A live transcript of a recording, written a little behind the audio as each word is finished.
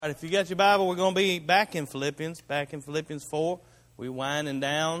If you got your Bible, we're going to be back in Philippians 4. We're winding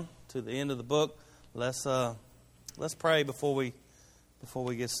down to the end of the book. Let's pray before we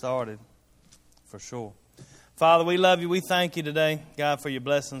get started, for sure. Father, we love you. We thank you today, God, for your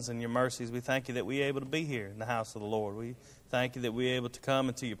blessings and your mercies. We thank you that we're able to be here in the house of the Lord. We thank you that we're able to come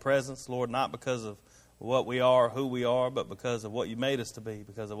into your presence, Lord, not because of what we are or who we are, but because of what you made us to be,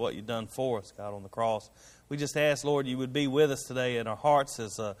 because of what you've done for us, God, on the cross. We just ask, Lord, you would be with us today in our hearts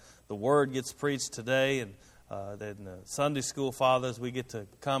as the Word gets preached today, and that in the Sunday school, Father, as we get to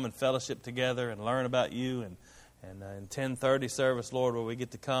come and fellowship together and learn about you, and in 10:30 service, Lord, where we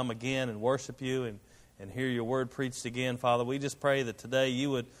get to come again and worship you and hear your Word preached again, Father. We just pray that today you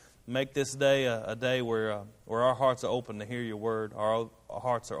would make this day a day where our hearts are open to hear your Word, our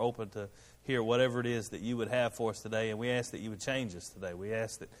hearts are open to hear whatever it is that you would have for us today, and we ask that you would change us today. We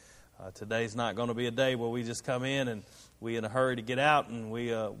ask that today's not going to be a day where we just come in and we're in a hurry to get out, and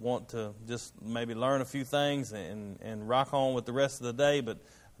we want to just maybe learn a few things and rock on with the rest of the day, but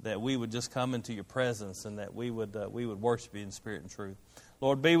that we would just come into your presence and that we would worship you in spirit and truth.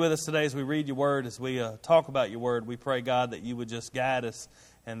 Lord, be with us today as we read your word, as we talk about your word. We pray, God, that you would just guide us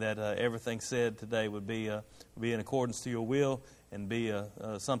and that everything said today would be in accordance to your will and be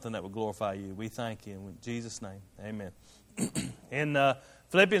something that would glorify you. We thank you in Jesus' name. Amen. In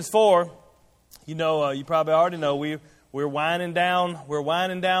Philippians 4, you probably already know, we're winding down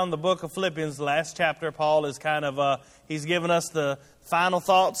the book of Philippians. The last chapter, Paul is kind of he's given us the final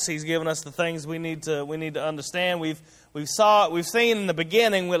thoughts. He's given us the things we need to understand. We've seen in the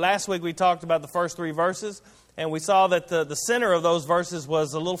beginning. Last week we talked about the first 3 verses, and we saw that the center of those verses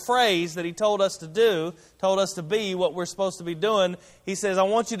was a little phrase that he told us to do, told us to be what we're supposed to be doing. He says, "I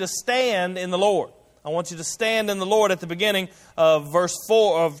want you to stand in the Lord." I want you to stand in the Lord. At the beginning of verse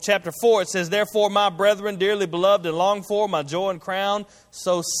 4 of chapter 4, it says, "Therefore, my brethren, dearly beloved and longed for, my joy and crown,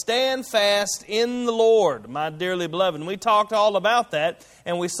 so stand fast in the Lord, my dearly beloved." And we talked all about that,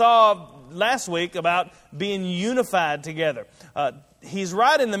 and we saw last week about being unified together. He's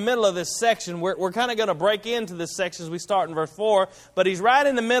right in the middle of this section. We're kind of going to break into this section as we start in verse 4, but he's right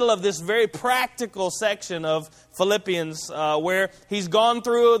in the middle of this very practical section of Philippians where he's gone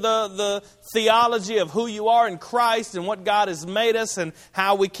through the theology of who you are in Christ and what God has made us and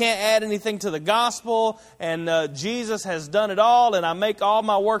how we can't add anything to the gospel, and Jesus has done it all, and I make all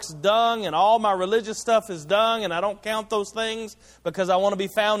my works dung and all my religious stuff is dung, and I don't count those things because I want to be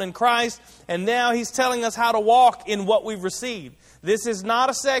found in Christ. And now he's telling us how to walk in what we've received. This is not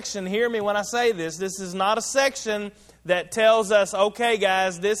a section, hear me when I say this is not a section that tells us, okay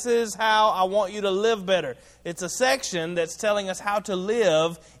guys, this is how I want you to live better. It's a section that's telling us how to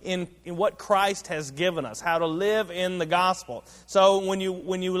live in what Christ has given us, how to live in the gospel. So when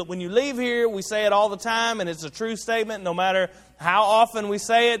you leave here, we say it all the time, and it's a true statement no matter how often we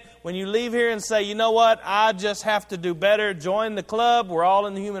say it. When you leave here and say, you know what, I just have to do better, join the club. We're all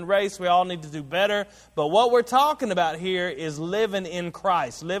in the human race. We all need to do better. But what we're talking about here is living in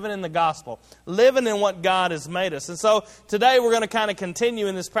Christ, living in the gospel, living in what God has made us. And so today we're going to kind of continue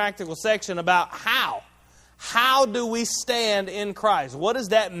in this practical section about how. How do we stand in Christ? What does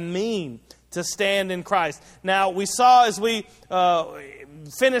that mean to stand in Christ? Now, we saw as we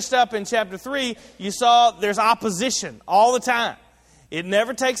finished up in chapter 3, you saw there's opposition all the time. It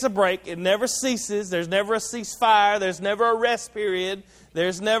never takes a break. It never ceases. There's never a ceasefire. There's never a rest period.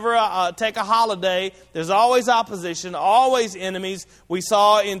 There's never take a holiday. There's always opposition, always enemies. We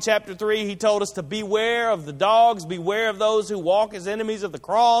saw in chapter 3, he told us to beware of the dogs, beware of those who walk as enemies of the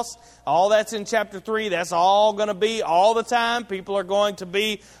cross. All that's in chapter 3. That's all going to be all the time. People are going to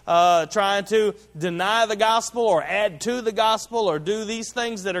be trying to deny the gospel or add to the gospel or do these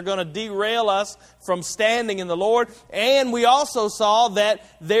things that are going to derail us from standing in the Lord. And we also saw that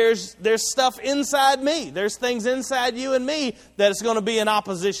there's stuff inside me. There's things inside you and me that is going to be in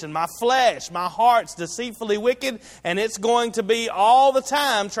opposition. My flesh, my heart's deceitfully wicked, and it's going to be all the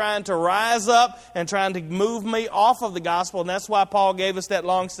time trying to rise up and trying to move me off of the gospel. And that's why Paul gave us that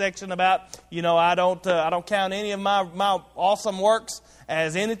long section about, I don't count any of my awesome works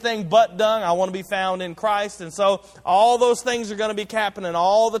as anything but dung. I want to be found in Christ. And so all those things are going to be happening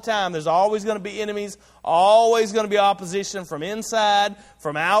all the time. There's always going to be enemies, always going to be opposition from inside,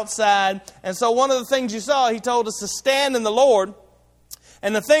 from outside. And so one of the things you saw, he told us to stand in the Lord.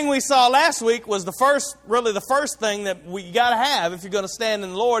 And the thing we saw last week was the first thing that we got to have if you're going to stand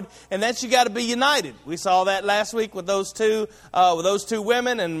in the Lord, and that's you got to be united. We saw that last week with those two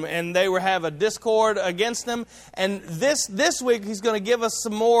women, and they have a discord against them. And this week he's going to give us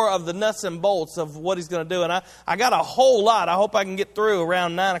some more of the nuts and bolts of what he's going to do. And I got a whole lot. I hope I can get through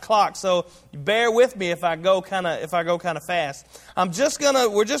around 9 o'clock. So bear with me if I go kind of fast.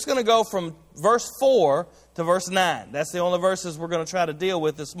 We're just gonna go from verse 4 to verse 9. That's the only verses we're going to try to deal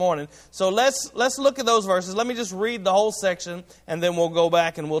with this morning. So let's look at those verses. Let me just read the whole section, and then we'll go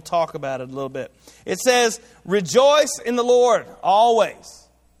back and we'll talk about it a little bit. It says, "Rejoice in the Lord always.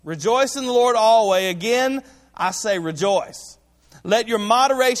 Rejoice in the Lord always. Again, I say rejoice. Let your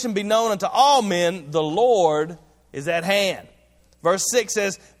moderation be known unto all men. The Lord is at hand." Verse 6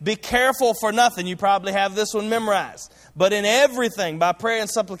 says, "Be careful for nothing." You probably have this one memorized. "But in everything, by prayer and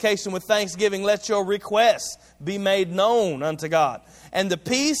supplication with thanksgiving, let your requests be made known unto God. And the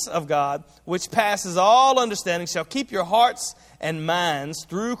peace of God, which passes all understanding, shall keep your hearts and minds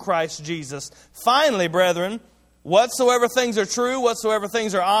through Christ Jesus. Finally, brethren, whatsoever things are true, whatsoever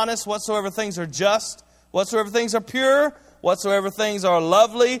things are honest, whatsoever things are just, whatsoever things are pure, whatsoever things are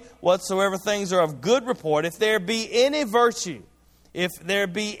lovely, whatsoever things are of good report, if there be any virtue, if there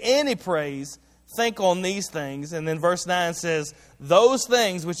be any praise, think on these things." And then verse 9 says, "Those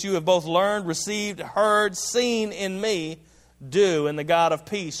things which you have both learned, received, heard, seen in me, do, and the God of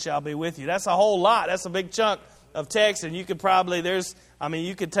peace shall be with you." That's a whole lot. That's a big chunk of text, and you could probably,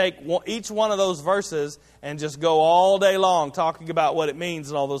 you could take each one of those verses and just go all day long talking about what it means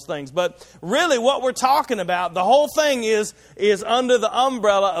and all those things. But really what we're talking about, the whole thing is under the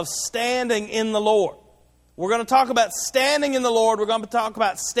umbrella of standing in the Lord. We're going to talk about standing in the Lord. We're going to talk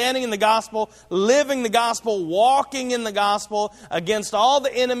about standing in the gospel, living the gospel, walking in the gospel against all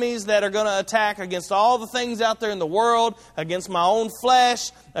the enemies that are going to attack, against all the things out there in the world, against my own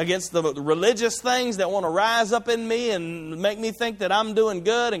flesh, against the religious things that want to rise up in me and make me think that I'm doing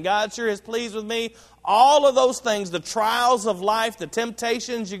good and God sure is pleased with me. All of those things, the trials of life, the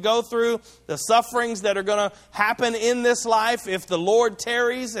temptations you go through, the sufferings that are going to happen in this life, if the Lord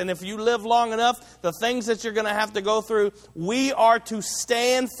tarries and if you live long enough, the things that you're going to have to go through, we are to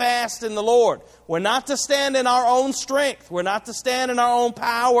stand fast in the Lord. We're not to stand in our own strength. We're not to stand in our own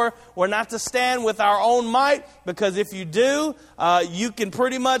power. We're not to stand with our own might, because if you do, you can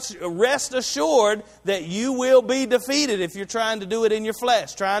pretty much rest assured that you will be defeated if you're trying to do it in your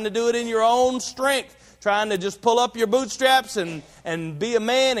flesh, trying to do it in your own strength, trying to just pull up your bootstraps and be a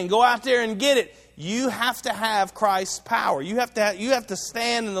man and go out there and get it. You have to have Christ's power. You have to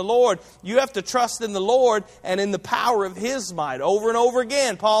stand in the Lord. You have to trust in the Lord and in the power of His might. Over and over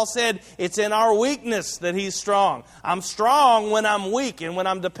again, Paul said, it's in our weakness that He's strong. I'm strong when I'm weak and when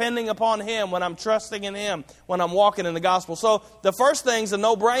I'm depending upon Him, when I'm trusting in Him, when I'm walking in the gospel. So the first thing's a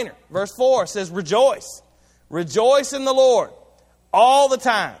no-brainer. Verse 4 says, rejoice. Rejoice in the Lord all the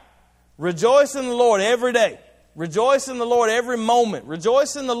time. Rejoice in the Lord every day. Rejoice in the Lord every moment.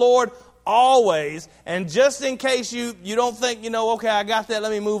 Rejoice in the Lord always. And just in case you don't think, okay, I got that,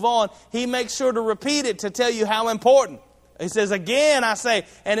 let me move on, he makes sure to repeat it to tell you how important. He says, again, I say,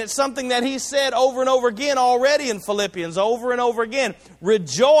 and it's something that he said over and over again already in Philippians, over and over again,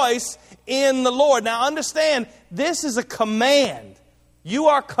 rejoice in the Lord. Now understand, this is a command. You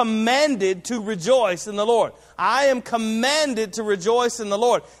are commanded to rejoice in the Lord. I am commanded to rejoice in the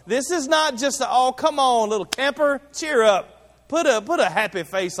Lord. This is not just come on, little camper, cheer up. Put a happy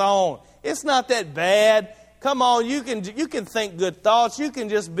face on. It's not that bad. Come on, you can think good thoughts. You can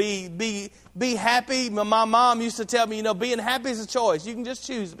just be happy. My mom used to tell me, being happy is a choice. You can just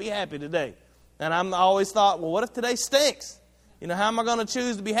choose to be happy today. And I always thought, well, what if today stinks? How am I going to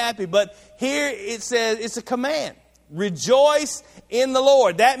choose to be happy? But here it says it's a command. Rejoice in the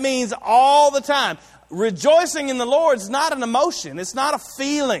Lord. That means all the time. Rejoicing in the Lord is not an emotion. It's not a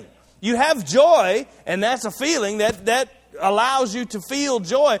feeling. You have joy, and that's a feeling that allows you to feel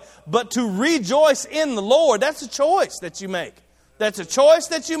joy. But to rejoice in the Lord, that's a choice that you make. That's a choice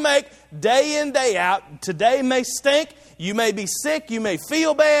that you make day in, day out. Today may stink. You may be sick. You may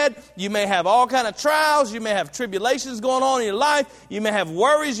feel bad. You may have all kind of trials. You may have tribulations going on in your life. You may have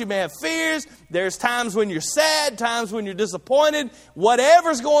worries. You may have fears. There's times when you're sad, times when you're disappointed.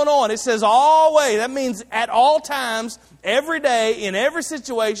 Whatever's going on, it says always. That means at all times, every day, in every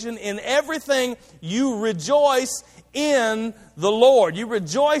situation, in everything, you rejoice in the Lord. You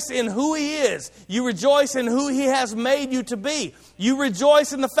rejoice in who He is. You rejoice in who He has made you to be. You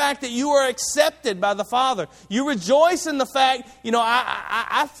rejoice in the fact that you are accepted by the Father. You rejoice in the fact,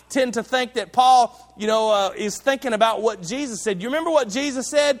 I tend to think that Paul, is thinking about what Jesus said. You remember what Jesus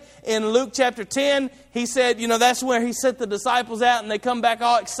said in Luke chapter 10? He said, that's where He sent the disciples out and they come back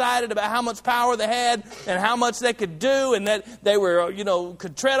all excited about how much power they had and how much they could do and that they were,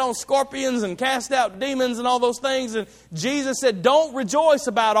 could tread on scorpions and cast out demons and all those things. And Jesus said, don't rejoice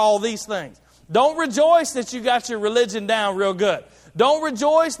about all these things. Don't rejoice that you got your religion down real good. Don't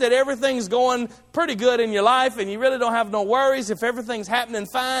rejoice that everything's going pretty good in your life and you really don't have no worries if everything's happening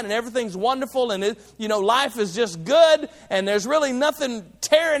fine and everything's wonderful and life is just good and there's really nothing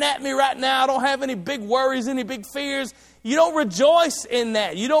tearing at me right now. I don't have any big worries, any big fears. You don't rejoice in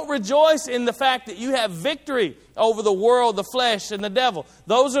that. You don't rejoice in the fact that you have victory over the world, the flesh, and the devil.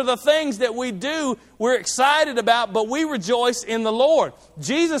 Those are the things that we do, we're excited about, but we rejoice in the Lord.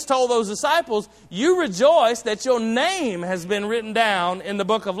 Jesus told those disciples, you rejoice that your name has been written down in the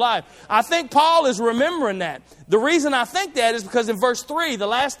book of life. I think Paul is remembering that. The reason I think that is because in verse 3, the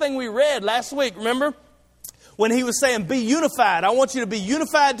last thing we read last week, remember? When he was saying, be unified. I want you to be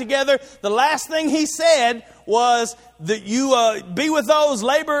unified together. The last thing he said was that you be with those,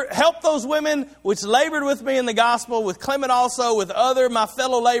 help those women which labored with me in the gospel, with Clement also, with other my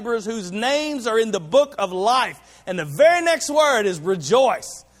fellow laborers whose names are in the book of life. And the very next word is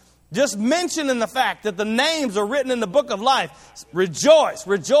rejoice. Just mentioning the fact that the names are written in the book of life. Rejoice.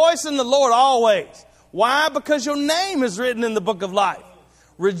 Rejoice in the Lord always. Why? Because your name is written in the book of life.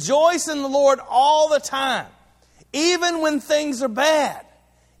 Rejoice in the Lord all the time. Even when things are bad,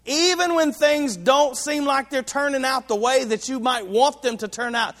 even when things don't seem like they're turning out the way that you might want them to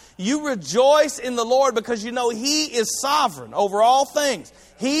turn out, you rejoice in the Lord because you know He is sovereign over all things.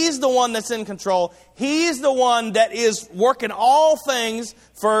 He's the one that's in control. He's the one that is working all things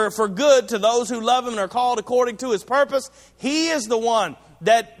for good to those who love Him and are called according to His purpose. He is the one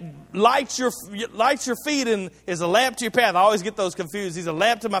that lights your feet and is a lamp to your path. I always get those confused. He's a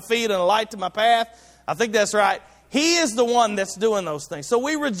lamp to my feet and a light to my path. I think that's right. He is the one that's doing those things. So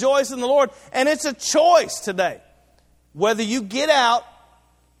we rejoice in the Lord. And it's a choice today. Whether you get out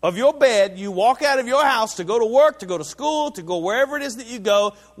of your bed, you walk out of your house to go to work, to go to school, to go wherever it is that you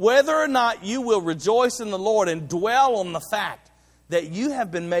go, whether or not you will rejoice in the Lord and dwell on the fact that you have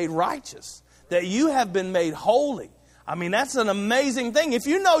been made righteous, that you have been made holy. I mean, that's an amazing thing. If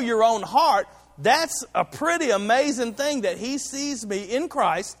you know your own heart, that's a pretty amazing thing that He sees me in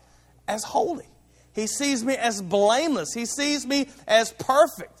Christ as holy. He sees me as blameless. He sees me as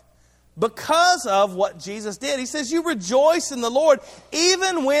perfect because of what Jesus did. He says, you rejoice in the Lord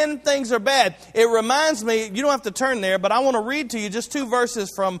even when things are bad. It reminds me, you don't have to turn there, but I want to read to you just 2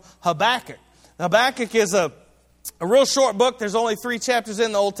 verses from Habakkuk. Habakkuk is a real short book. There's only 3 chapters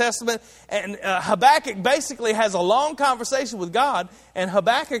in the Old Testament. And Habakkuk basically has a long conversation with God. And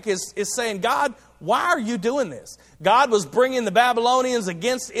Habakkuk is saying, God, why are you doing this? God was bringing the Babylonians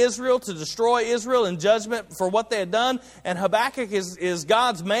against Israel to destroy Israel in judgment for what they had done. And Habakkuk is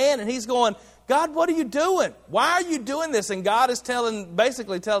God's man. And he's going, God, what are you doing? Why are you doing this? And God is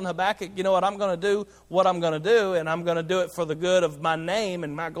basically telling Habakkuk, you know what, I'm going to do what I'm going to do, and I'm going to do it for the good of my name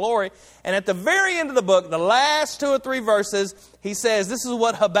and my glory. And at the very end of the book, the last 2 or 3 verses, he says, this is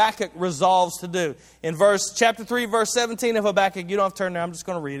what Habakkuk resolves to do. In chapter 3, verse 17 of Habakkuk, you don't have to turn there, I'm just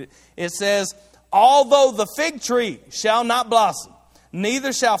going to read it. It says, although the fig tree shall not blossom,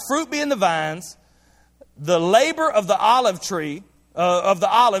 neither shall fruit be in the vines, the labor of the olive tree, of the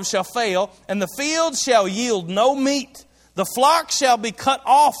olive shall fail, and the field shall yield no meat. The flock shall be cut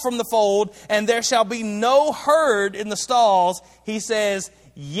off from the fold, and there shall be no herd in the stalls. He says,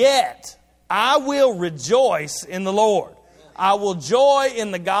 yet I will rejoice in the Lord. I will joy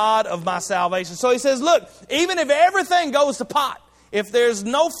in the God of my salvation. So he says, look, even if everything goes to pot, if there's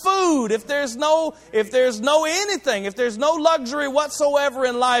no food, if there's no anything, if there's no luxury whatsoever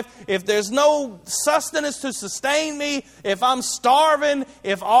in life, if there's no sustenance to sustain me, if I'm starving,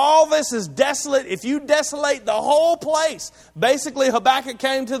 if all this is desolate, if you desolate the whole place. Basically, Habakkuk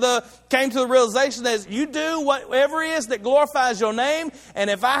came to the realization that you do whatever it is that glorifies your name, and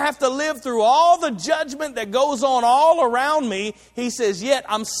if I have to live through all the judgment that goes on all around me, he says, yet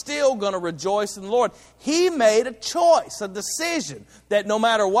I'm still going to rejoice in the Lord. He made a choice, a decision, that no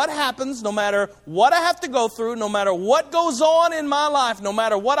matter what happens, no matter what I have to go through, no matter what goes on in my life, no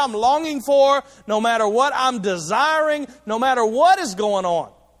matter what I'm longing for, no matter what I'm desiring, no matter what is going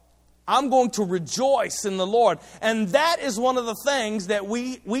on, I'm going to rejoice in the Lord. And that is one of the things that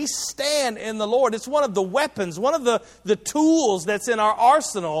we stand in the Lord. It's one of the weapons, one of the tools that's in our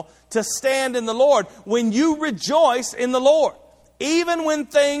arsenal to stand in the Lord. When you rejoice in the Lord. Even when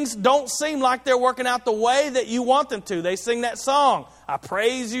things don't seem like they're working out the way that you want them to. They sing that song, I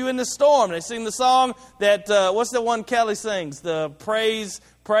praise you in the storm. They sing the song that, what's the one Kelly sings? The praise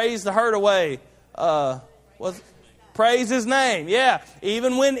the hurt away. Praise his name. Yeah.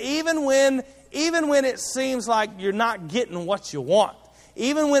 Even when it seems like you're not getting what you want.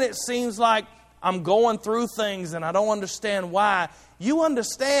 Even when it seems like I'm going through things and I don't understand why. You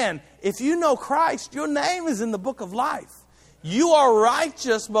understand, if you know Christ, your name is in the book of life. You are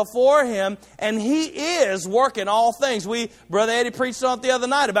righteous before Him, and He is working all things. Brother Eddie preached on it the other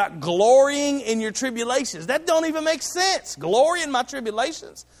night about glorying in your tribulations. That don't even make sense. Glory in my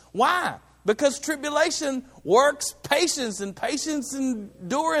tribulations. Why? Because tribulation works patience and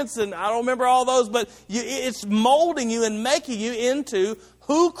endurance, and I don't remember all those, but it's molding you and making you into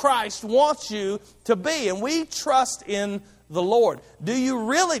who Christ wants you to be. And we trust in the Lord. Do you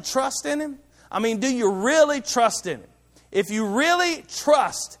really trust in Him? I mean, do you really trust in Him? If you really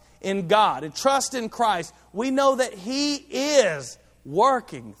trust in God and trust in Christ, we know that He is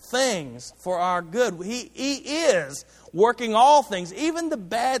working things for our good. He is working all things, even the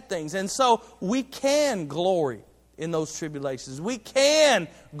bad things. And so we can glory in those tribulations. We can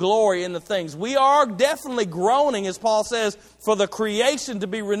glory in the things. We are definitely groaning, as Paul says, for the creation to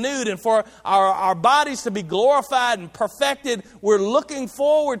be renewed and for our bodies to be glorified and perfected. We're looking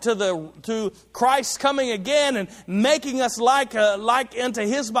forward to Christ coming again and making us like unto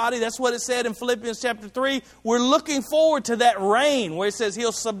His body. That's what it said in Philippians chapter 3. We're looking forward to that reign where it says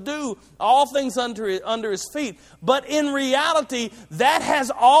He'll subdue all things under His feet. But in reality, that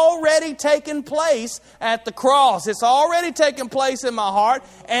has already taken place at the cross. It's already taken place in my heart.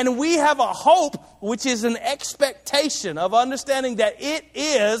 And we have a hope, which is an expectation of understanding that it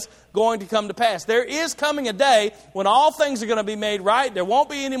is going to come to pass. There is coming a day when all things are going to be made right. There won't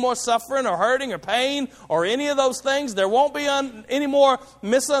be any more suffering or hurting or pain or any of those things. There won't be any more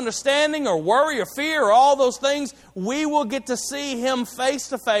misunderstanding or worry or fear or all those things. We will get to see Him face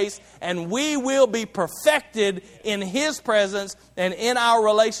to face, and we will be perfected in His presence and in our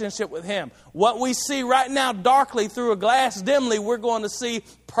relationship with Him. What we see right now darkly through a glass dimly, we're going to see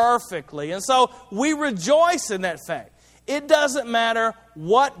perfectly. And so we rejoice in that fact. It doesn't matter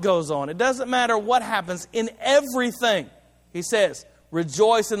what goes on. It doesn't matter what happens. In everything, he says,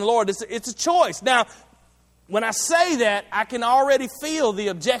 rejoice in the Lord. It's a choice. Now, when I say that, I can already feel the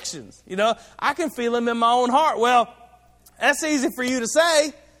objections. I can feel them in my own heart. Well, that's easy for you to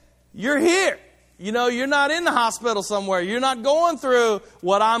say. You're here. You're not in the hospital somewhere. You're not going through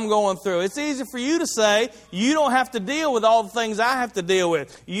what I'm going through. It's easy for you to say, you don't have to deal with all the things I have to deal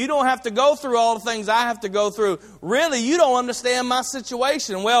with. You don't have to go through all the things I have to go through. Really, you don't understand my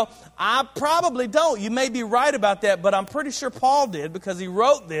situation. Well, I probably don't. You may be right about that, but I'm pretty sure Paul did, because he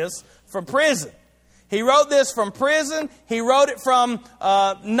wrote this from prison. He wrote this from prison. He wrote it from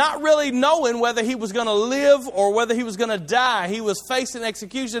not really knowing whether he was going to live or whether he was going to die. He was facing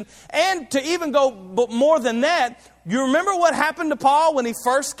execution. And to even go more than that, you remember what happened to Paul when he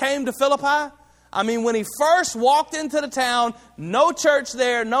first came to Philippi? I mean, when he first walked into the town, no church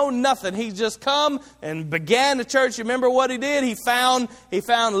there, no nothing. He just come and began the church. You remember what he did? He found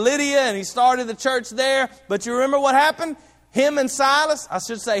Lydia and he started the church there. But you remember what happened? He and Silas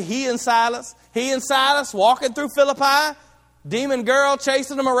walking through Philippi, demon girl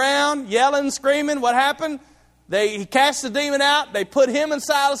chasing them around, yelling, screaming. What happened? He cast the demon out. They put him and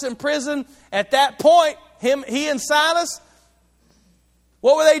Silas in prison. At that point, he and Silas,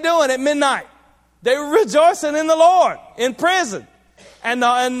 what were they doing at midnight? They were rejoicing in the Lord in prison. And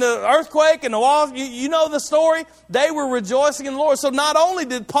the earthquake and the walls, you know the story. They were rejoicing in the Lord. So not only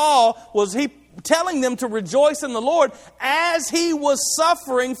did was he telling them to rejoice in the Lord as he was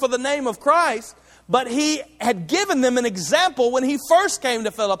suffering for the name of Christ, but he had given them an example when he first came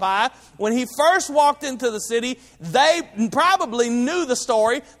to Philippi. When he first walked into the city, they probably knew the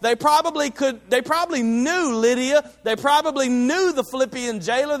story. They probably knew Lydia. They probably knew the Philippian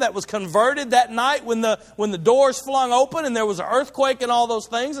jailer that was converted that night when the doors flung open and there was an earthquake and all those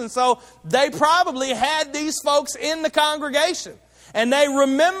things. And so they probably had these folks in the congregation. And they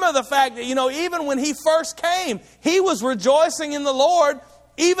remember the fact that, even when he first came, he was rejoicing in the Lord,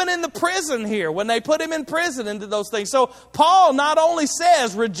 even in the prison here, when they put him in prison and did those things. So Paul not only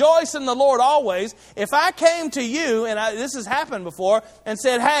says, rejoice in the Lord always. If I came to you, and this has happened before, and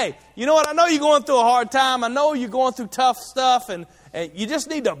said, hey, you know what, I know you're going through a hard time. I know you're going through tough stuff, and you just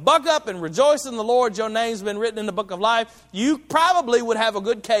need to buck up and rejoice in the Lord. Your name's been written in the book of life. You probably would have a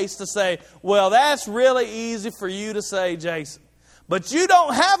good case to say, well, that's really easy for you to say, Jason. But you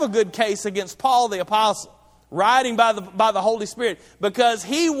don't have a good case against Paul the Apostle, writing by the Holy Spirit, because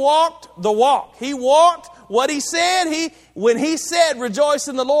he walked the walk. He walked what he said, when he said rejoice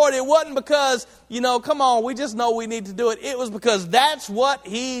in the Lord, it wasn't because, come on, we just know we need to do it. It was because that's what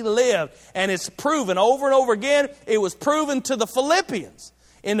he lived. And it's proven over and over again. It was proven to the Philippians,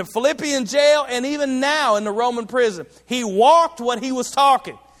 in the Philippian jail, and even now in the Roman prison. He walked what he was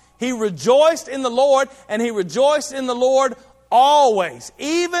talking. He rejoiced in the Lord, and he rejoiced in the Lord always,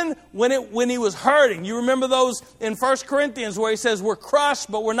 even when he was hurting. You remember those in 1 Corinthians where he says, we're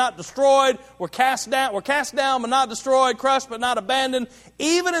crushed, but we're not destroyed. We're cast down, but not destroyed. Crushed, but not abandoned.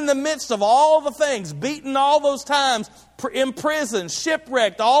 Even in the midst of all the things, beaten all those times, imprisoned,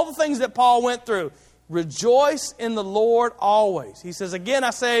 shipwrecked, all the things that Paul went through. Rejoice in the Lord always. He says, again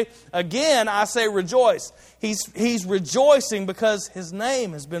I say rejoice. He's rejoicing because his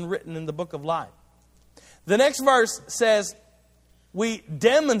name has been written in the book of life. The next verse says, we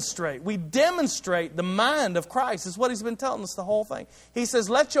demonstrate the mind of Christ. Is what he's been telling us the whole thing. He says,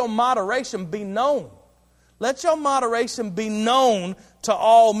 let your moderation be known. Let your moderation be known to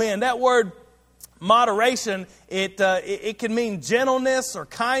all men. That word moderation, it can mean gentleness or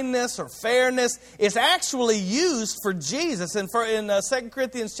kindness or fairness. It's actually used for Jesus. And in 2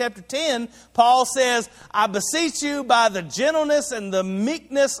 Corinthians chapter 10, Paul says, I beseech you by the gentleness and the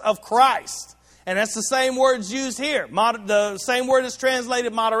meekness of Christ. And that's the same words used here. The same word is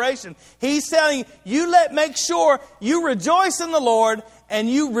translated moderation. He's telling you, make sure you rejoice in the Lord, and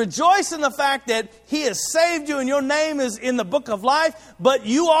you rejoice in the fact that He has saved you and your name is in the book of life. But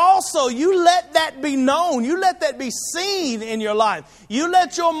you let that be known. You let that be seen in your life. You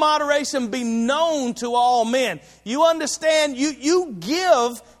let your moderation be known to all men. You understand, you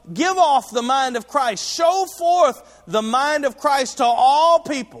give off the mind of Christ. Show forth the mind of Christ to all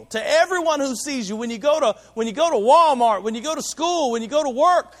people, to everyone who sees you. When you go to Walmart, when you go to school, when you go to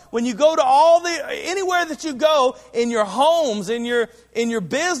work, when you go to anywhere that you go, in your homes, in your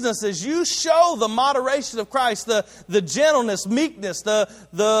businesses, you show the moderation of Christ, the gentleness, meekness,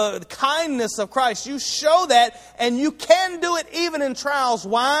 the kindness of Christ. You show that, and you can do it even in trials.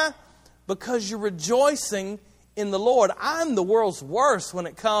 Why? Because you're rejoicing in the Lord. I'm the world's worst when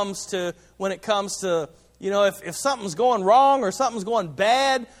it comes to if something's going wrong or something's going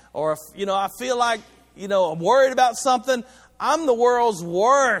bad, or if I feel like I'm worried about something. I'm the world's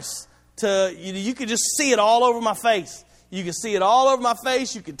worst. You could just see it all over my face. You can see it all over my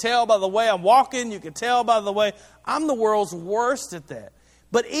face. You can tell by the way I'm walking. You can tell by the way I'm the world's worst at that.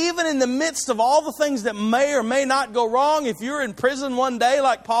 But even in the midst of all the things that may or may not go wrong, if you're in prison one day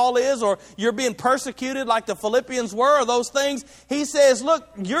like Paul is, or you're being persecuted like the Philippians were, or those things, he says, look,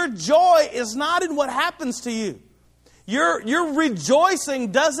 your joy is not in what happens to you. Your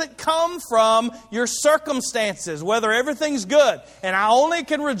rejoicing doesn't come from your circumstances, whether everything's good. And I only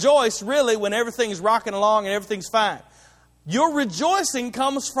can rejoice really when everything's rocking along and everything's fine. Your rejoicing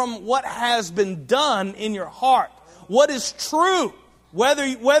comes from what has been done in your heart, what is true. Whether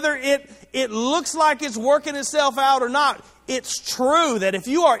it looks like it's working itself out or not, it's true that if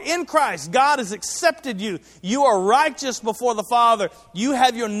you are in Christ, God has accepted you. You are righteous before the Father. You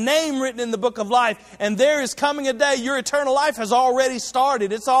have your name written in the book of life. And there is coming a day, your eternal life has already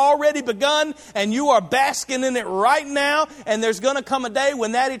started. It's already begun, and you are basking in it right now. And there's going to come a day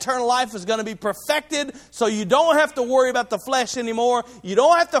when that eternal life is going to be perfected, so you don't have to worry about the flesh anymore. You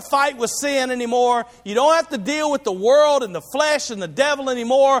don't have to fight with sin anymore. You don't have to deal with the world and the flesh and the devil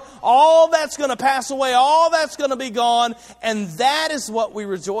anymore. All that's going to pass away. All that's going to be gone. And that is what we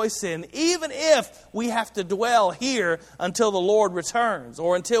rejoice in, even if we have to dwell here until the Lord returns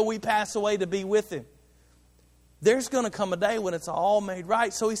or until we pass away to be with Him. There's going to come a day when it's all made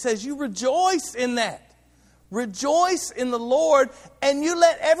right. So he says, you rejoice in that. Rejoice in the Lord, and you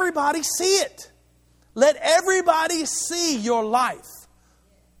let everybody see it. Let everybody see your life.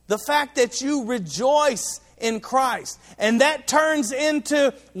 The fact that you rejoice in Christ. And that turns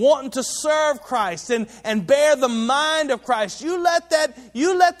into wanting to serve Christ and bear the mind of Christ. You let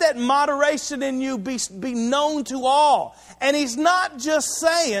that moderation in you be known to all. And he's not just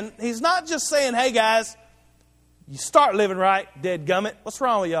saying, hey guys, you start living right, dadgummit. What's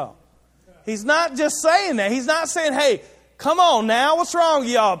wrong with y'all? He's not just saying that. He's not saying, hey, come on now, what's wrong with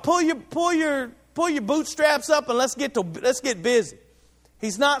y'all? Pull your bootstraps up and let's get busy.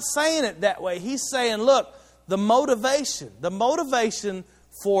 He's not saying it that way. He's saying, look, the motivation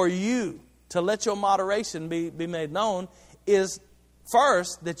for you to let your moderation be made known is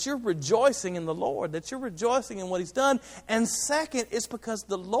first that you're rejoicing in the Lord, that you're rejoicing in what He's done. And second, it's because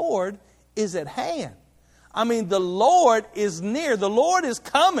the Lord is at hand. I mean, the Lord is near. The Lord is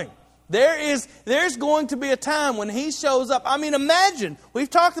coming. There's going to be a time when He shows up. I mean, imagine, we've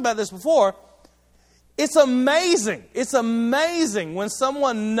talked about this before. It's amazing. It's amazing when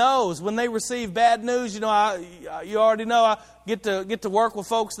someone knows, when they receive bad news. You already know I get to work with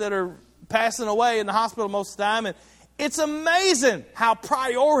folks that are passing away in the hospital most of the time. And it's amazing how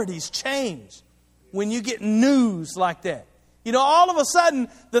priorities change when you get news like that. All of a sudden,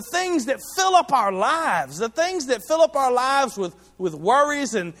 the things that fill up our lives, with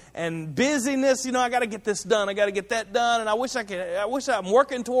worries and busyness, I got to get this done, I got to get that done, and I wish I'm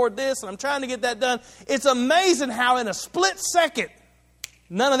working toward this, and I'm trying to get that done. It's amazing how in a split second,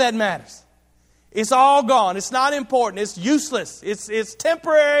 none of that matters. It's all gone. It's not important. It's useless. It's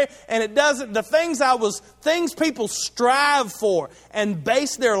temporary, and it doesn't. The things people strive for and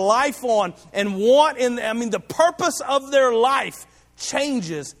base their life on and want the purpose of their life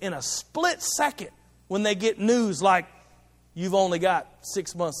changes in a split second when they get news like you've only got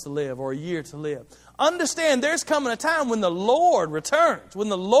 6 months to live or a year to live. Understand, there's coming a time when the Lord returns, when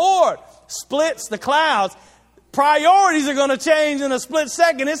the Lord splits the clouds. Priorities are going to change in a split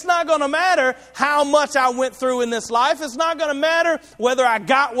second. It's not going to matter how much I went through in this life. It's not going to matter whether I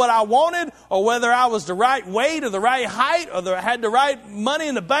got what I wanted or whether I was the right weight or the right height or I had the right money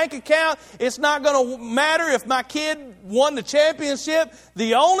in the bank account. It's not going to matter if my kid won the championship.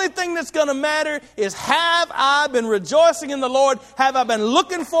 The only thing that's going to matter is, have I been rejoicing in the Lord? Have I been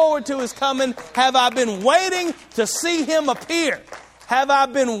looking forward to His coming? Have I been waiting to see Him appear? Have I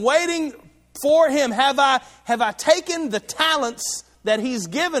been waiting for Him? Have I taken the talents that He's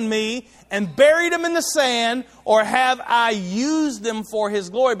given me and buried them in the sand, or have I used them for His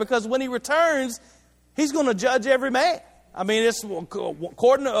glory? Because when He returns, He's going to judge every man. It's once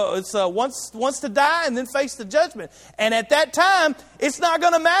to die and then face the judgment. And at that time, it's not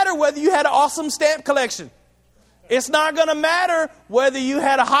going to matter whether you had an awesome stamp collection. It's not going to matter whether you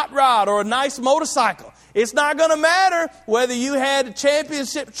had a hot rod or a nice motorcycle. It's not going to matter whether you had a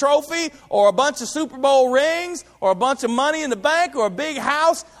championship trophy or a bunch of Super Bowl rings or a bunch of money in the bank or a big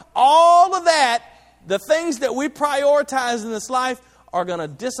house. All of that, the things that we prioritize in this life, are going to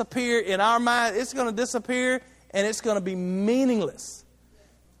disappear in our mind. It's going to disappear, and it's going to be meaningless.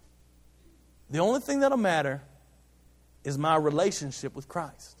 The only thing that'll matter is my relationship with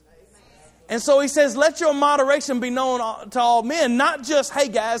Christ. And so He says, let your moderation be known to all men. Not just, hey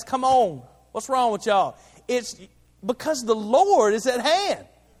guys, come on. What's wrong with y'all? It's because the Lord is at hand.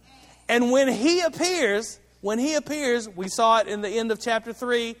 And when He appears, we saw it in the end of chapter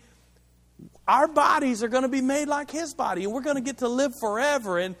 3, our bodies are going to be made like His body. And we're going to get to live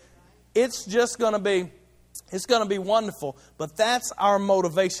forever. And it's just going to be wonderful. But that's our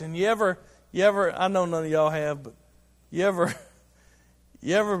motivation. You ever, I know none of y'all have, but you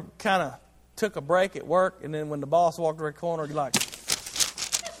ever kind of took a break at work, and then when the boss walked around the corner, you're like,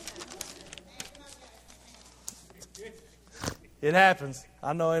 it happens.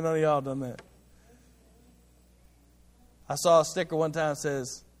 I know ain't none of y'all done that. I saw a sticker one time that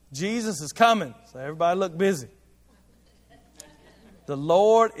says, Jesus is coming. So everybody look busy. The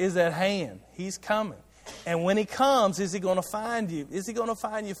Lord is at hand. He's coming. And when He comes, is He going to find you? Is He going to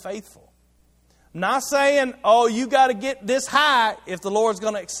find you faithful? Not saying, you got to get this high if the Lord's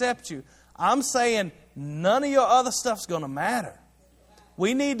going to accept you. I'm saying none of your other stuff's going to matter.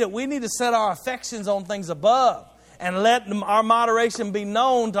 We need to set our affections on things above and let our moderation be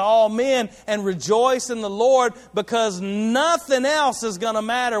known to all men and rejoice in the Lord, because nothing else is going to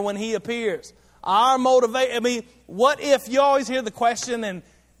matter when He appears. Our motivation, what if you always hear the question, and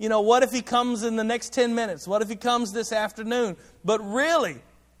what if He comes in the next 10 minutes? What if He comes this afternoon? But really,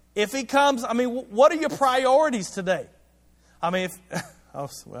 if He comes, what are your priorities today? I better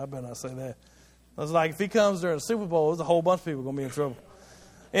not say that. I was like, if He comes during the Super Bowl, there's a whole bunch of people going to be in trouble.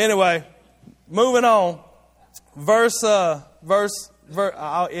 Anyway, moving on. Verse,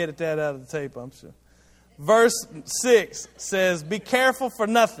 I'll edit that out of the tape, I'm sure. Verse 6 says, be careful for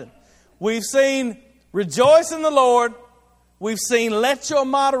nothing. We've seen rejoice in the Lord. We've seen let your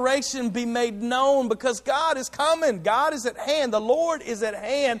moderation be made known, because God is coming. God is at hand. The Lord is at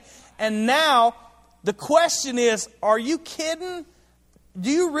hand. And now the question is, are you kidding? Do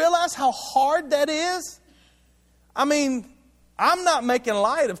you realize how hard that is? I'm not making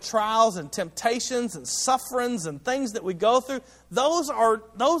light of trials and temptations and sufferings and things that we go through. Those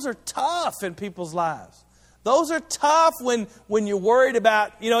are tough in people's lives. Those are tough when you're worried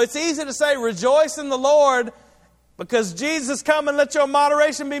about, it's easy to say rejoice in the Lord because Jesus is coming. Let your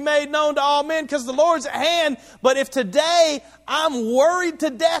moderation be made known to all men because the Lord's at hand. But if today I'm worried to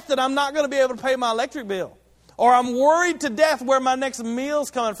death that I'm not going to be able to pay my electric bill, Or I'm worried to death where my next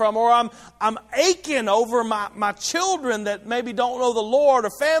meal's coming from. Or I'm aching over my children that maybe don't know the Lord, or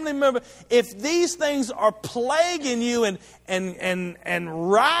family member. If these things are plaguing you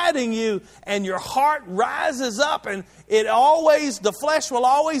and riding you, and your heart rises up, and the flesh will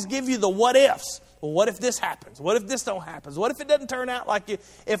always give you the what ifs. Well, what if this happens? What if this don't happen? What if it doesn't turn out like you?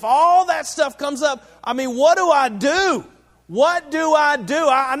 If all that stuff comes up, what do I do? What do I do?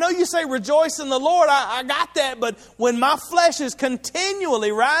 I know you say rejoice in the Lord. I got that. But when my flesh is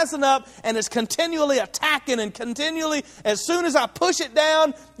continually rising up and is continually attacking and continually, as soon as I push it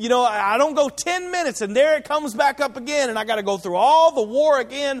down, I don't go 10 minutes and there it comes back up again, and I got to go through all the war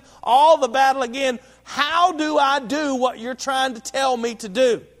again, all the battle again. How do I do what you're trying to tell me to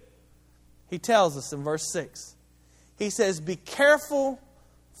do? He tells us in verse 6. He says, be careful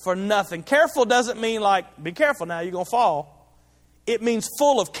for nothing. Careful doesn't mean like, be careful now, you're going to fall. It means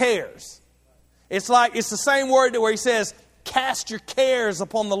full of cares. It's the same word where he says, cast your cares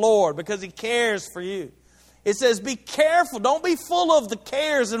upon the Lord because He cares for you. It says, be careful. Don't be full of the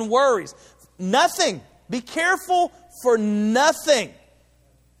cares and worries. Nothing. Be careful for nothing.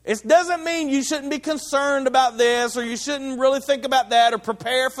 It doesn't mean you shouldn't be concerned about this, or you shouldn't really think about that, or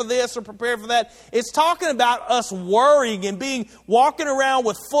prepare for this or prepare for that. It's talking about us worrying and walking around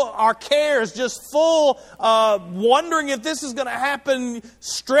with our cares just full, wondering if this is going to happen,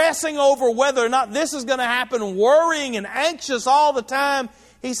 stressing over whether or not this is going to happen, worrying and anxious all the time.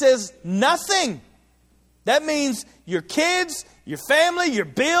 He says, nothing. That means your kids, your family, your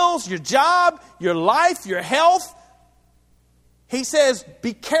bills, your job, your life, your health. He says,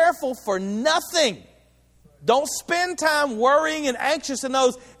 be careful for nothing. Don't spend time worrying and anxious in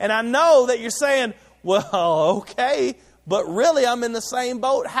those. And I know that you're saying, well, okay, but really I'm in the same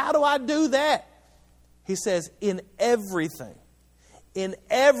boat. How do I do that? He says, in everything,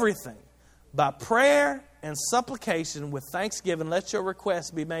 by prayer and supplication with thanksgiving, let your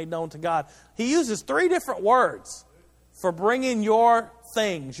requests be made known to God. He uses 3 different words for bringing your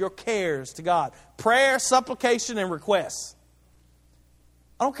things, your cares to God. Prayer, supplication, and requests.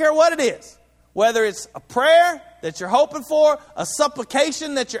 I don't care what it is. Whether it's a prayer that you're hoping for, a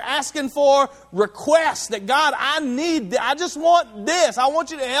supplication that you're asking for, requests that God, I just want this. I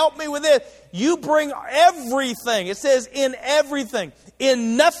want you to help me with this. You bring everything. It says in everything.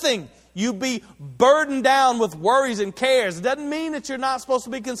 In nothing you be burdened down with worries and cares. It doesn't mean that you're not supposed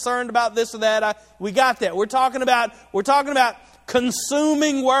to be concerned about this or that. We got that. We're talking about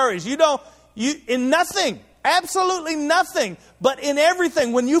consuming worries. In nothing. Absolutely nothing, but in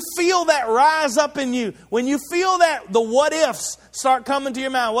everything. When you feel that rise up in you, when you feel that the what ifs start coming to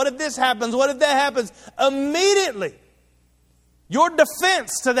your mind, what if this happens, what if that happens, immediately, your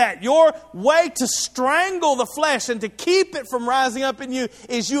defense to that, your way to strangle the flesh and to keep it from rising up in you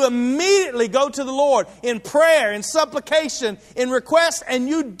is you immediately go to the Lord in prayer, in supplication, in request, and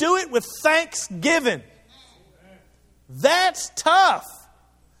you do it with thanksgiving. That's tough.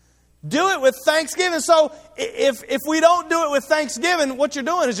 Do it with thanksgiving. So if we don't do it with thanksgiving, what you're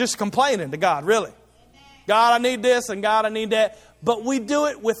doing is just complaining to God, really. God, I need this, and God, I need that. But we do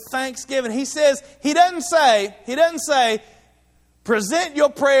it with thanksgiving. He says, He doesn't say, present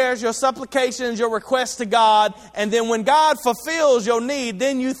your prayers, your supplications, your requests to God, and then when God fulfills your need,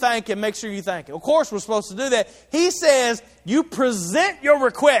 then you thank Him. Make sure you thank Him. Of course, we're supposed to do that. He says, you present your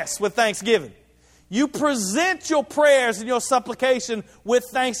requests with thanksgiving. You present your prayers and your supplication with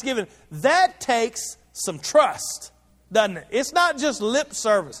thanksgiving. That takes some trust, doesn't it? It's not just lip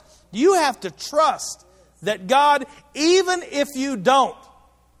service. You have to trust that God, even if you don't,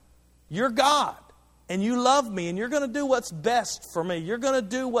 you're God and you love me and you're going to do what's best for me. You're going to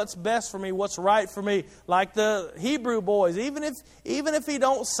do what's best for me, what's right for me. Like the Hebrew boys, even if He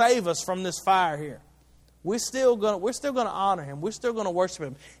don't save us from this fire here, we're still going to honor Him. We're still going to worship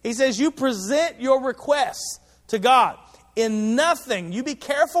Him. He says, you present your requests to God. In nothing, you be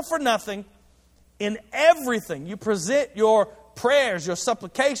careful for nothing. In everything, you present your prayers, your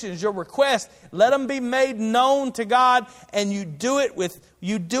supplications, your requests. Let them be made known to God, and you do it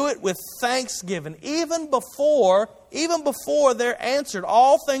with thanksgiving. Even before they're answered,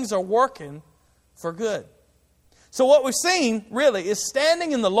 all things are working for good. So what we're seeing really is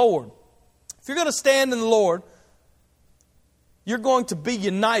standing in the Lord. If you're going to stand in the Lord, you're going to be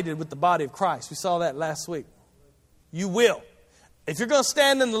united with the body of Christ. We saw that last week. You will. If you're going to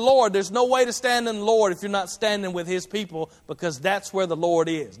stand in the Lord, there's no way to stand in the Lord if you're not standing with His people, because that's where the Lord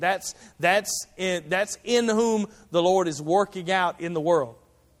is. That's in whom the Lord is working out in the world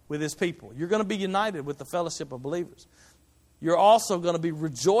with His people. You're going to be united with the fellowship of believers. You're also going to be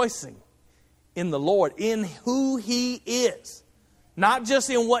rejoicing in the Lord, in who He is. Not just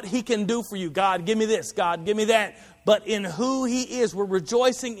in what he can do for you. God, give me this. God, give me that. But in who he is. We're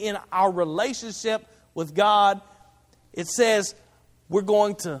rejoicing in our relationship with God. It says we're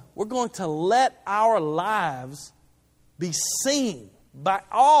going to let our lives be seen by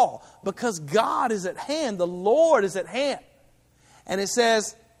all, because God is at hand. The Lord is at hand. And it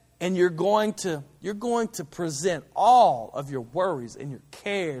says, and you're going to present all of your worries and your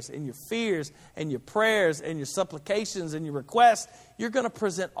cares and your fears and your prayers and your supplications and your requests. You're going to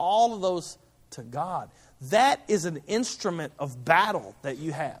present all of those to God. That is an instrument of battle that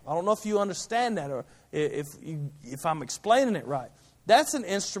you have. I don't know if you understand that or if I'm explaining it right. That's an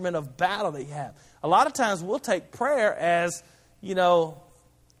instrument of battle that you have. A lot of times we'll take prayer as, kind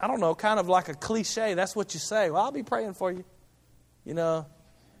of like a cliche. That's what you say. Well, I'll be praying for you.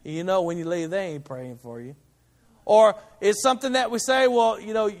 When you leave, they ain't praying for you. Or it's something that we say, well,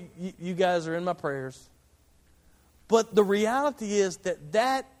 you guys are in my prayers. But the reality is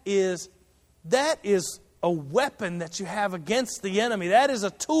that is a weapon that you have against the enemy. That is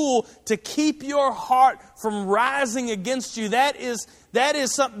a tool to keep your heart from rising against you. That is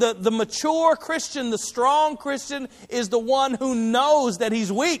something. The mature Christian, the strong Christian, is the one who knows that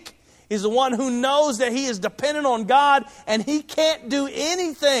he's weak. He's the one who knows that he is dependent on God and he can't do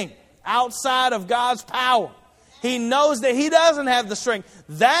anything outside of God's power. He knows that he doesn't have the strength.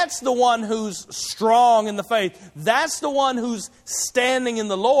 That's the one who's strong in the faith. That's the one who's standing in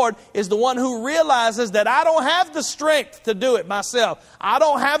the Lord, is the one who realizes that I don't have the strength to do it myself. I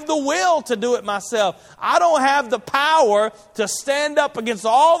don't have the will to do it myself. I don't have the power to stand up against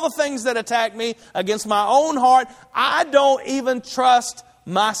all the things that attack me, against my own heart. I don't even trust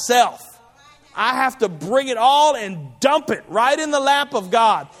myself. I have to bring it all and dump it right in the lap of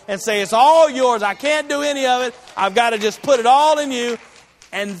God and say, it's all yours. I can't do any of it. I've got to just put it all in you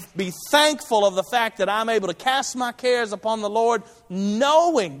and be thankful of the fact that I'm able to cast my cares upon the Lord,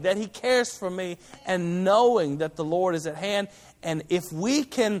 knowing that he cares for me and knowing that the Lord is at hand. And if we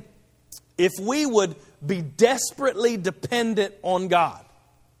would be desperately dependent on God,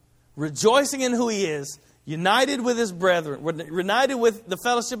 rejoicing in who he is, united with his brethren, united with the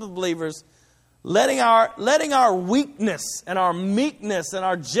fellowship of believers, letting our weakness and our meekness and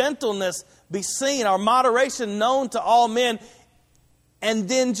our gentleness be seen, our moderation known to all men, and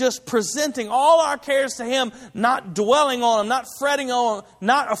then just presenting all our cares to him, not dwelling on them, not fretting on them,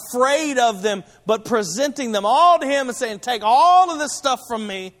 not afraid of them, but presenting them all to him and saying, take all of this stuff from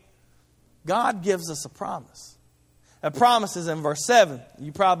me. God gives us a promise. That promise is in verse 7.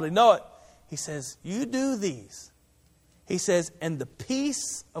 You probably know it. He says, you do these. He says, and the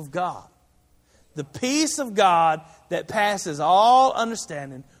peace of God, the peace of God that passes all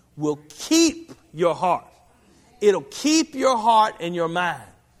understanding will keep your heart. It'll keep your heart and your mind.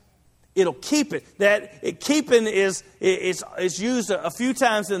 It'll keep it. Keeping is used a few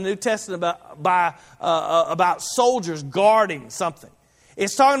times in the New Testament about soldiers guarding something.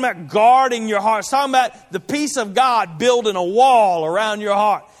 It's talking about guarding your heart. It's talking about the peace of God building a wall around your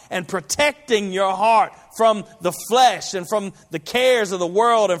heart and protecting your heart from the flesh and from the cares of the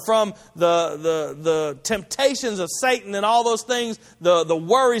world and from the temptations of Satan and all those things, the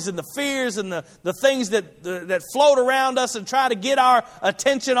worries and the fears and the things that float around us and try to get our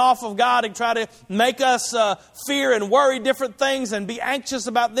attention off of God and try to make us fear and worry different things and be anxious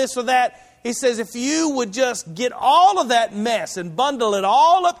about this or that. He says, if you would just get all of that mess and bundle it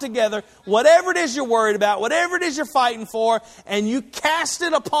all up together, whatever it is you're worried about, whatever it is you're fighting for, and you cast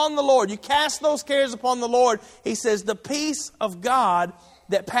it upon the Lord, you cast those cares upon the Lord, he says, the peace of God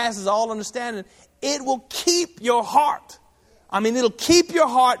that passes all understanding, it will keep your heart. It'll keep your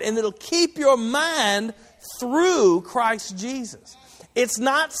heart and it'll keep your mind through Christ Jesus. It's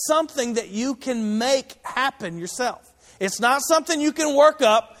not something that you can make happen yourself. It's not something you can work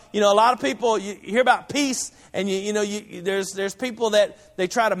up. A lot of people, you hear about peace, and there's people that they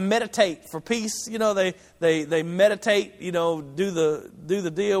try to meditate for peace. They meditate. Do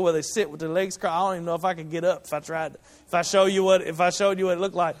the deal where they sit with their legs crossed. I don't even know if I could get up if I tried. If I showed you what it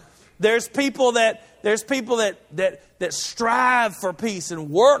looked like. There's people that strive for peace and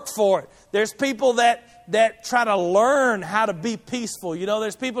work for it. There's people that try to learn how to be peaceful.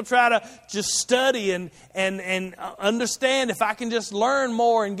 There's people try to just study and understand, if I can just learn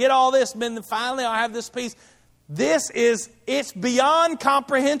more and get all this, then finally I'll have this peace. It's beyond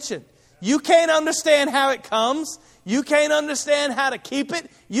comprehension. You can't understand how it comes. You can't understand how to keep it.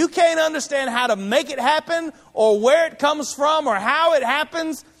 You can't understand how to make it happen or where it comes from or how it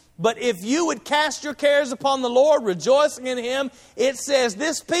happens. But if you would cast your cares upon the Lord, rejoicing in him, it says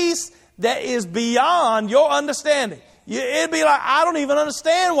this peace that is beyond your understanding. It'd be like, I don't even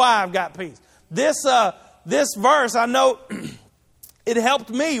understand why I've got peace. This verse, I know It helped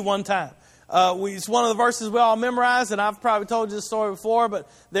me one time. It's one of the verses we all memorize, and I've probably told you this story before, but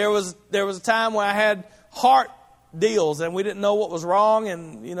there was a time where I had heart deals, and we didn't know what was wrong,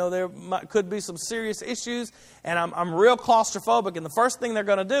 and there could be some serious issues, and I'm real claustrophobic, and the first thing they're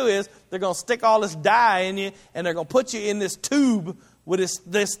going to do is they're going to stick all this dye in you, and they're going to put you in this tube with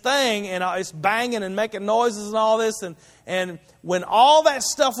this thing, and it's banging and making noises and all this, and when all that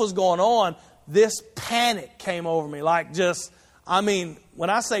stuff was going on, this panic came over me, when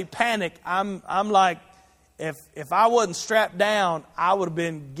I say panic, I'm like, if I wasn't strapped down, I would have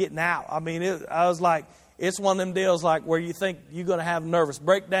been getting out. I was like, it's one of them deals like where you think you're going to have a nervous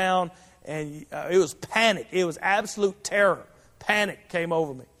breakdown, and it was panic. It was absolute terror. Panic came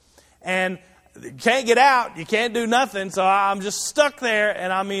over me. And you can't get out. You can't do nothing. So I'm just stuck there.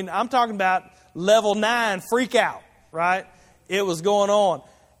 And I'm talking about level 9 freak out, right? It was going on.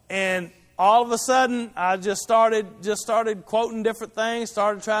 And all of a sudden, I just started quoting different things,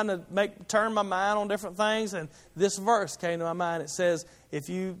 started trying to turn my mind on different things. And this verse came to my mind. It says, if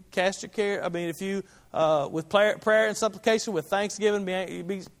you cast your care, with prayer and supplication, with thanksgiving,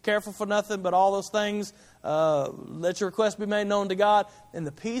 be careful for nothing, but all those things, let your requests be made known to God, and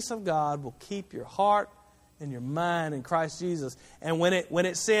the peace of God will keep your heart and your mind in Christ Jesus. And when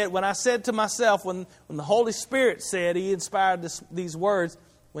I said to myself, when the Holy Spirit said, He inspired these words,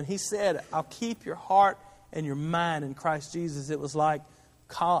 when He said, I'll keep your heart and your mind in Christ Jesus, it was like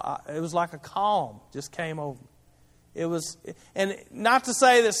a calm just came over me. It was, and not to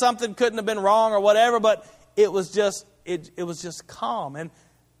say that something couldn't have been wrong or whatever, but it was just calm. And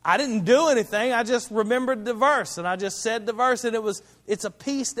I didn't do anything. I just remembered the verse, and I just said the verse, and it's a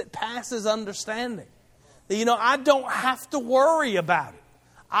peace that passes understanding. I don't have to worry about it.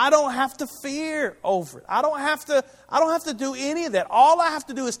 I don't have to fear over it. I don't have to do any of that. All I have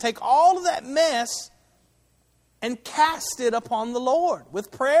to do is take all of that mess and cast it upon the Lord. With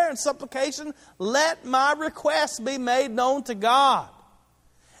prayer and supplication, let my requests be made known to God.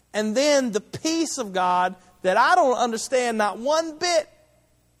 And then the peace of God that I don't understand not one bit,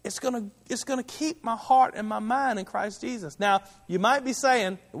 it's going to keep my heart and my mind in Christ Jesus. Now, you might be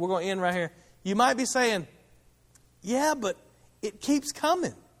saying, we're going to end right here, you might be saying, yeah, but it keeps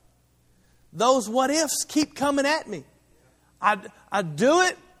coming. Those what ifs keep coming at me. I do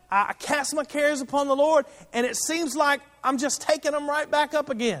it. I cast my cares upon the Lord, and it seems like I'm just taking them right back up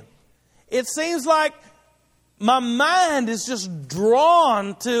again. It seems like my mind is just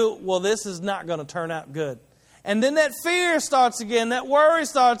drawn to, well, this is not going to turn out good. And then that fear starts again, that worry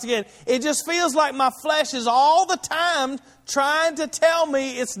starts again. It just feels like my flesh is all the time trying to tell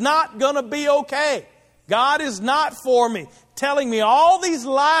me it's not going to be okay. God is not for me, telling me all these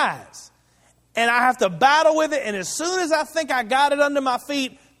lies. And I have to battle with it, and as soon as I think I got it under my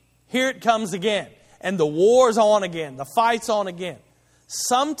feet, here it comes again. And the war's on again. The fight's on again.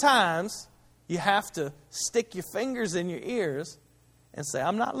 Sometimes you have to stick your fingers in your ears and say,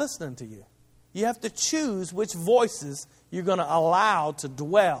 I'm not listening to you. You have to choose which voices you're going to allow to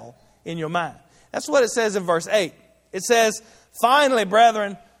dwell in your mind. That's what it says in verse 8. It says, finally,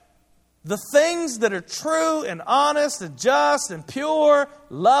 brethren, the things that are true and honest and just and pure,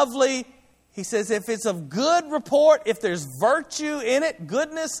 lovely, he says, if it's of good report, if there's virtue in it,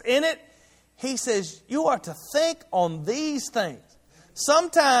 goodness in it, he says, you are to think on these things.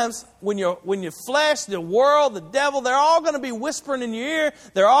 Sometimes when your flesh, the world, the devil, they're all going to be whispering in your ear.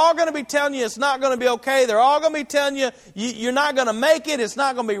 They're all going to be telling you it's not going to be okay. They're all going to be telling you you're not going to make it. It's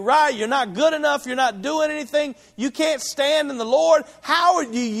not going to be right. You're not good enough. You're not doing anything. You can't stand in the Lord. How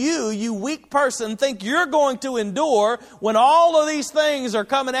do you weak person, think you're going to endure when all of these things are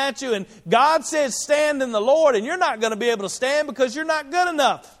coming at you? And God says stand in the Lord, and you're not going to be able to stand because you're not good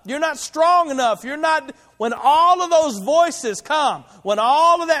enough. You're not strong enough. You're not... When all of those voices come, when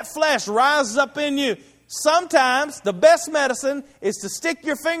all of that flesh rises up in you, sometimes the best medicine is to stick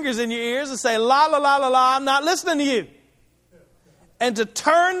your fingers in your ears and say, la, la, la, la, la, I'm not listening to you. And to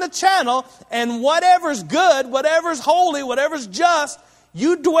turn the channel, and whatever's good, whatever's holy, whatever's just,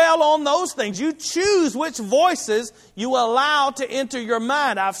 you dwell on those things. You choose which voices you allow to enter your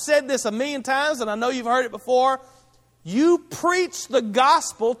mind. I've said this a million times, and I know you've heard it before. You preach the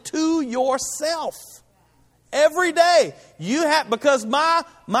gospel to yourself. Every day, because my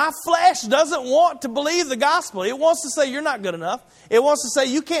flesh doesn't want to believe the gospel. It wants to say you're not good enough. It wants to say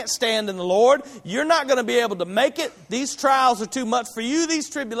you can't stand in the Lord. You're not going to be able to make it. These trials are too much for you. These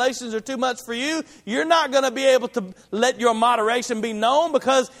tribulations are too much for you. You're not going to be able to let your moderation be known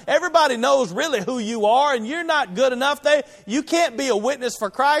because everybody knows really who you are, and you're not good enough. You can't be a witness for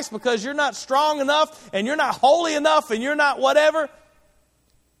Christ because you're not strong enough, and you're not holy enough, and you're not whatever.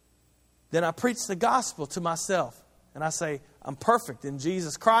 Then I preach the gospel to myself. and I say, I'm perfect in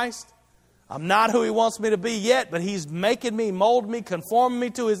Jesus Christ. I'm not who He wants me to be yet, but He's making me, molding me, conforming me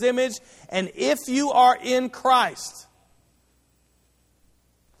to His image. And if you are in Christ,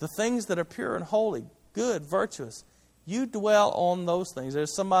 the things that are pure and holy, good, virtuous, you dwell on those things.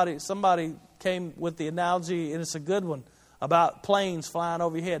 There's somebody came with the analogy, and it's a good one, about planes flying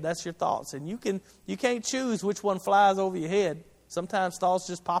over your head. That's your thoughts. And you can't choose which one flies over your head. Sometimes thoughts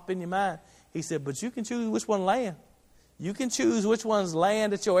just pop in your mind. He said, but you can choose which one land. You can choose which ones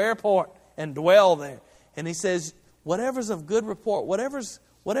land at your airport and dwell there. And he says, whatever's of good report,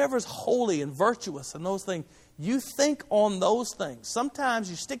 whatever's holy and virtuous and those things, you think on those things. Sometimes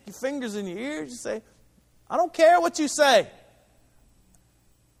you stick your fingers in your ears, you say, I don't care what you say.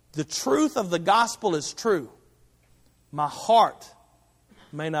 The truth of the gospel is true. My heart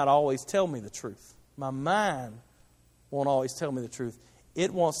may not always tell me the truth. My mind won't always tell me the truth.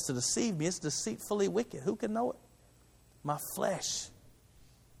 It wants to deceive me. It's deceitfully wicked. Who can know it? My flesh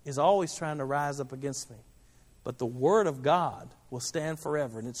is always trying to rise up against me. But the Word of God will stand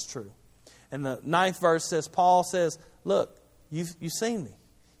forever, and it's true. And the 9th verse says, Paul says, look, you've seen me.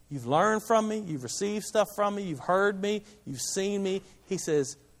 You've learned from me. You've received stuff from me. You've heard me. You've seen me. He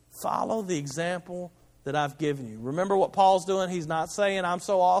says, follow the example that I've given you. Remember what Paul's doing? He's not saying, I'm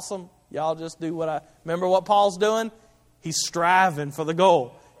so awesome. Y'all just do what I... Remember what Paul's doing? He's striving for the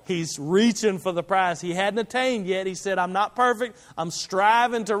goal. He's reaching for the prize. He hadn't attained yet. He said, I'm not perfect. I'm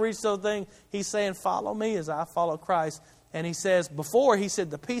striving to reach those things. He's saying, follow me as I follow Christ. And he says, before he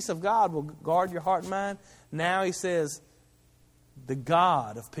said, the peace of God will guard your heart and mind. Now he says, the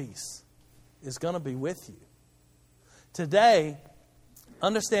God of peace is going to be with you. Today,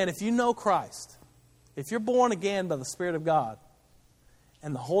 understand, if you know Christ, if you're born again by the Spirit of God,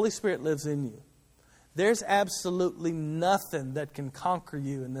 and the Holy Spirit lives in you, there's absolutely nothing that can conquer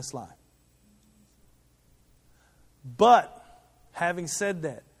you in this life. But, having said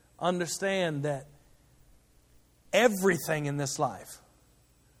that, understand that everything in this life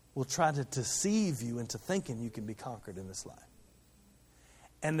will try to deceive you into thinking you can be conquered in this life.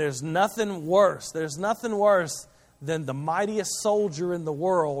 And there's nothing worse than the mightiest soldier in the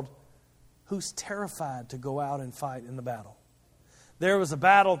world who's terrified to go out and fight in the battle. There was a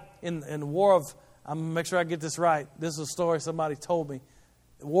battle in the War of... I'm going to make sure I get this right. This is a story somebody told me.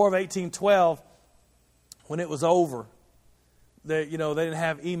 The War of 1812, when it was over, they didn't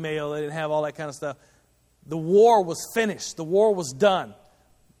have email, they didn't have all that kind of stuff. The war was finished. The war was done.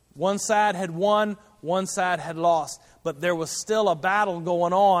 One side had won, one side had lost. But there was still a battle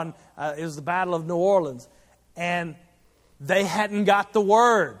going on. It was the Battle of New Orleans. And they hadn't got the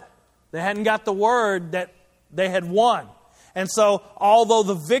word. They hadn't got the word that they had won. And so, although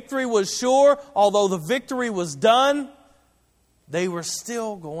the victory was sure, although the victory was done, they were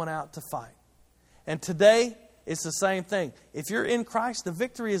still going out to fight. And today, it's the same thing. If you're in Christ, the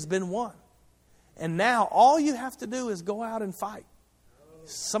victory has been won. And now, all you have to do is go out and fight.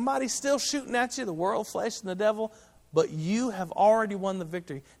 Somebody's still shooting at you, the world, flesh, and the devil, but you have already won the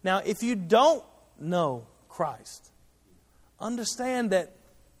victory. Now, if you don't know Christ, understand that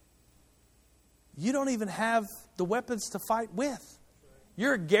you don't even have the weapons to fight with.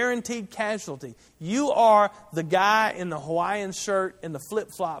 You're a guaranteed casualty. You are the guy in the Hawaiian shirt and the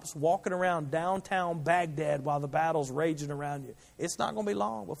flip-flops walking around downtown Baghdad while the battle's raging around you. It's not going to be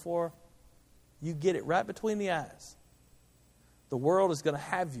long before you get it right between the eyes. The world is going to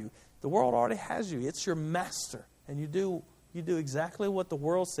have you. The world already has you. It's your master. And you do exactly what the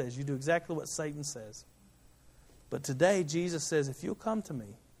world says. You do exactly what Satan says. But today, Jesus says, if you'll come to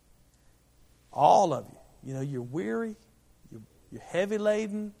me, all of you, you're weary, you're heavy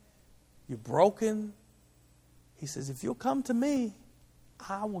laden, you're broken. He says, if you'll come to me,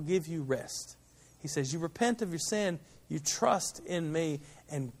 I will give you rest. He says, you repent of your sin, you trust in me,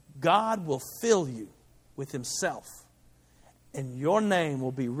 and God will fill you with Himself. And your name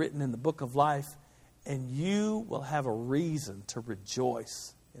will be written in the book of life, and you will have a reason to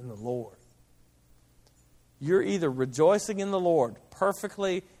rejoice in the Lord. You're either rejoicing in the Lord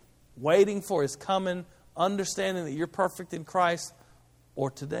perfectly, waiting for His coming, understanding that you're perfect in Christ,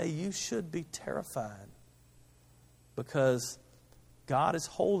 or today you should be terrified because God is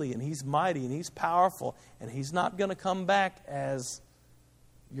holy and He's mighty and He's powerful and He's not going to come back as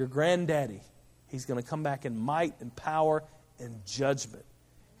your granddaddy. He's going to come back in might and power and judgment.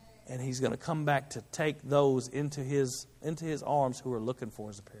 And He's going to come back to take those into His arms who are looking for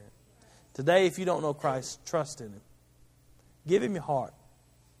His appearance. Today, if you don't know Christ, trust in Him. Give Him your heart.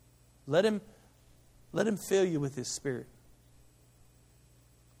 Let Him fill you with His Spirit.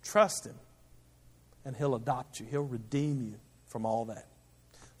 Trust Him, and He'll adopt you. He'll redeem you from all that.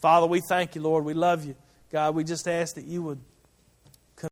 Father, we thank You, Lord. We love You. God, we just ask that you would